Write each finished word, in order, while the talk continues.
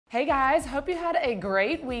Hey guys, hope you had a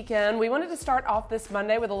great weekend. We wanted to start off this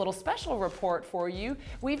Monday with a little special report for you.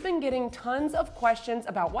 We've been getting tons of questions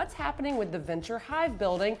about what's happening with the VentureHive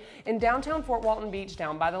building in downtown Fort Walton Beach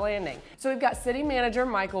down by the landing. So we've got City Manager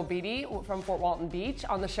Michael Beedie from Fort Walton Beach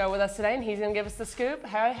on the show with us today, and he's gonna give us the scoop.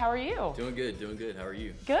 Hey, how are you? Doing good, doing good. How are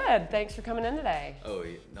you? Good, thanks for coming in today. Oh,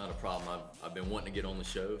 yeah, not a problem. I've been wanting to get on the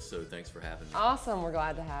show, so thanks for having me. Awesome, we're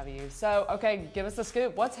glad to have you. So, okay, give us the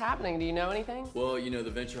scoop. What's happening? Do you know anything? Well, you know, the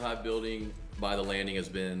VentureHive building by the landing has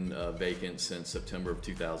been vacant since September of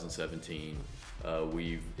 2017.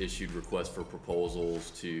 We've issued requests for proposals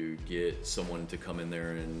to get someone to come in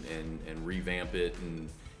there and revamp it and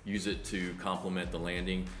use it to complement the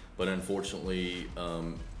landing. But unfortunately,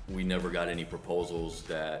 we never got any proposals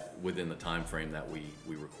that within the time frame that we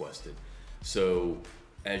requested. So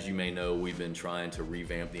as you may know, we've been trying to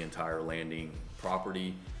revamp the entire landing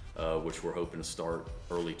property, which we're hoping to start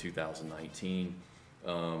early 2019.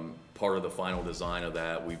 Part of the final design of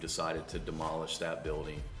that, we've decided to demolish that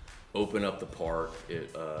building, open up the park,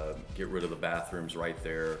 get rid of the bathrooms right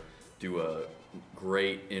there, do a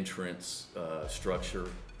great entrance structure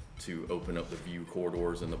to open up the view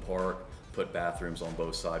corridors in the park, put bathrooms on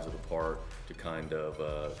both sides of the park to kind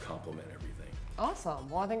of complement everything. Awesome.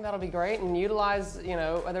 Well, I think that'll be great, and utilize, you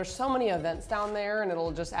know, there's so many events down there, and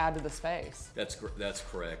it'll just add to the space. That's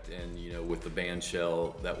correct. And you know, with the band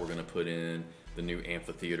shell that we're going to put in, the new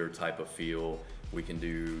amphitheater type of feel, we can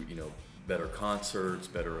do, you know, better concerts,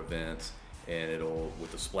 better events, and with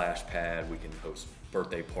the splash pad, we can host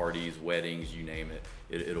birthday parties, weddings, you name it.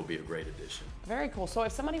 It'll be a great addition. Very cool. So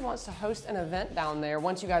if somebody wants to host an event down there,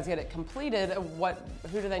 once you guys get it completed,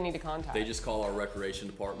 who do they need to contact? They just call our recreation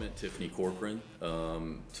department, Tiffany Corcoran,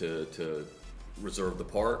 to reserve the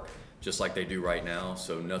park, just like they do right now.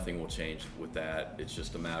 So nothing will change with that. It's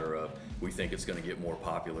just a matter of, we think it's going to get more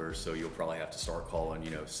popular, so you'll probably have to start calling, you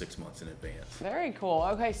know, 6 months in advance. Very cool.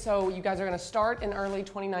 Okay, so you guys are going to start in early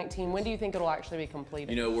 2019. When do you think it'll actually be completed?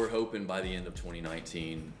 You know, we're hoping by the end of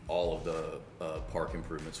 2019, all of the park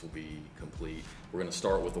improvements will be complete. We're going to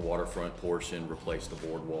start with the waterfront portion, replace the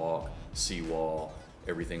boardwalk, seawall,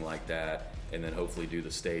 everything like that, and then hopefully do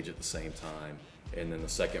the stage at the same time. And then the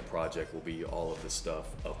second project will be all of this stuff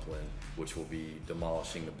upland, which will be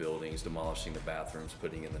demolishing the buildings, demolishing the bathrooms,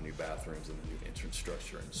 putting in the new bathrooms and the new entrance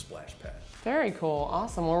structure and splash pad. Very cool.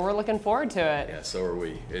 Awesome. Well, we're looking forward to it. Yeah, so are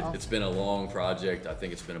we. It's been a long project. I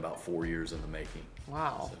think it's been about 4 years in the making.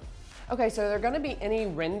 Wow. Okay, so are there going to be any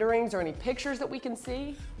renderings or any pictures that we can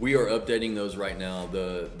see? We are updating those right now.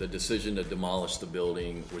 The decision to demolish the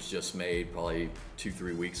building was just made probably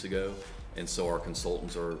 2-3 weeks ago. And so our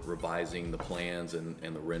consultants are revising the plans and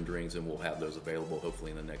the renderings, and we'll have those available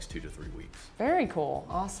hopefully in the next 2 to 3 weeks. Very cool.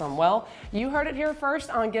 Awesome. Well, you heard it here first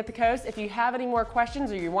on Get the Coast. If you have any more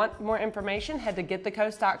questions or you want more information, head to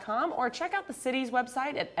getthecoast.com or check out the city's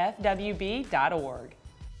website at fwb.org.